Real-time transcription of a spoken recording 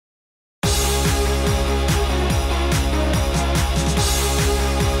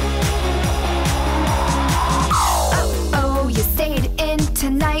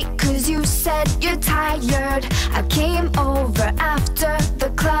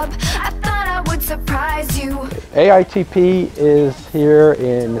AITP is here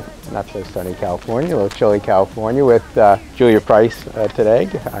in not so sunny California, a little chilly California with Julia Price today.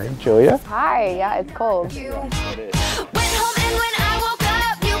 Hi, Julia. Hi, yeah, it's cold.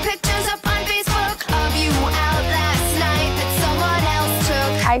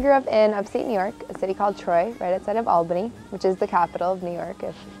 I grew up in upstate New York, a city called Troy, right outside of Albany, which is the capital of New York.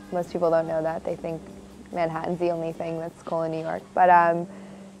 If most people don't know that, they think Manhattan's the only thing that's cool in New York. But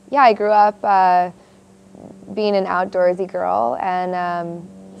yeah, I grew up being an outdoorsy girl and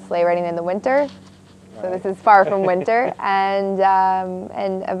sleigh riding in the winter. So this is far from winter, and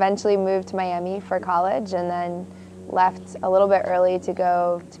eventually moved to Miami for college, and then left a little bit early to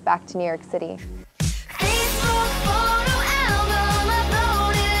go back to New York City.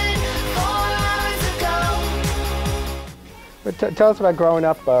 But tell us about growing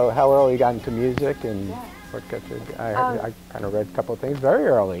up, how early you got into music and what got you, I kind of read a couple of things very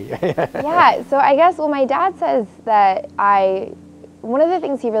early. Yeah, so I guess, well, my dad says that one of the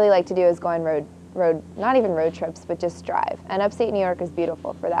things he really liked to do is go on not even road trips, but just drive. And upstate New York is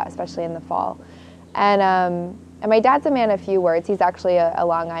beautiful for that, especially in the fall. And my dad's a man of few words. He's actually a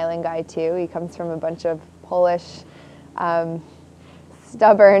Long Island guy too. He comes from a bunch of Polish,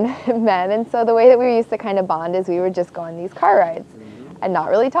 stubborn men, and so the way that we used to kind of bond is we would just go on these car rides and not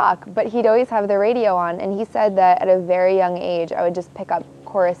really talk, but he'd always have the radio on, and he said that at a very young age I would just pick up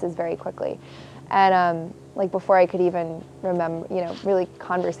choruses very quickly, and like before I could even remember, really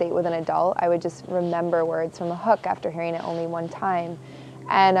conversate with an adult, I would just remember words from a hook after hearing it only one time,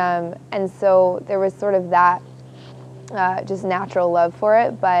 and so there was sort of that just natural love for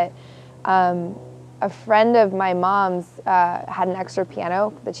it, but a friend of my mom's had an extra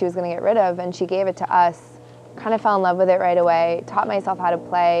piano that she was going to get rid of, and she gave it to us. Kind of fell in love with it right away, taught myself how to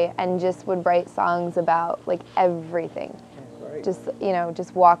play, and just would write songs about like everything. Just,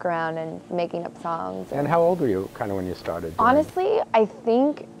 just walk around and making up songs. And how old were you kind of when you started? Honestly, I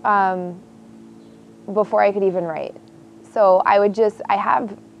think before I could even write. So I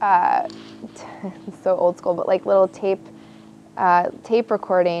have, so old school, but like little tape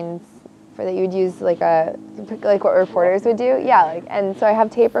recordings that you would use like what reporters would do. Yeah, and so I have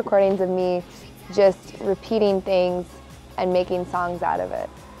tape recordings of me just repeating things and making songs out of it.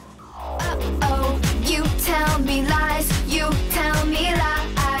 You tell me lies, you tell me lies.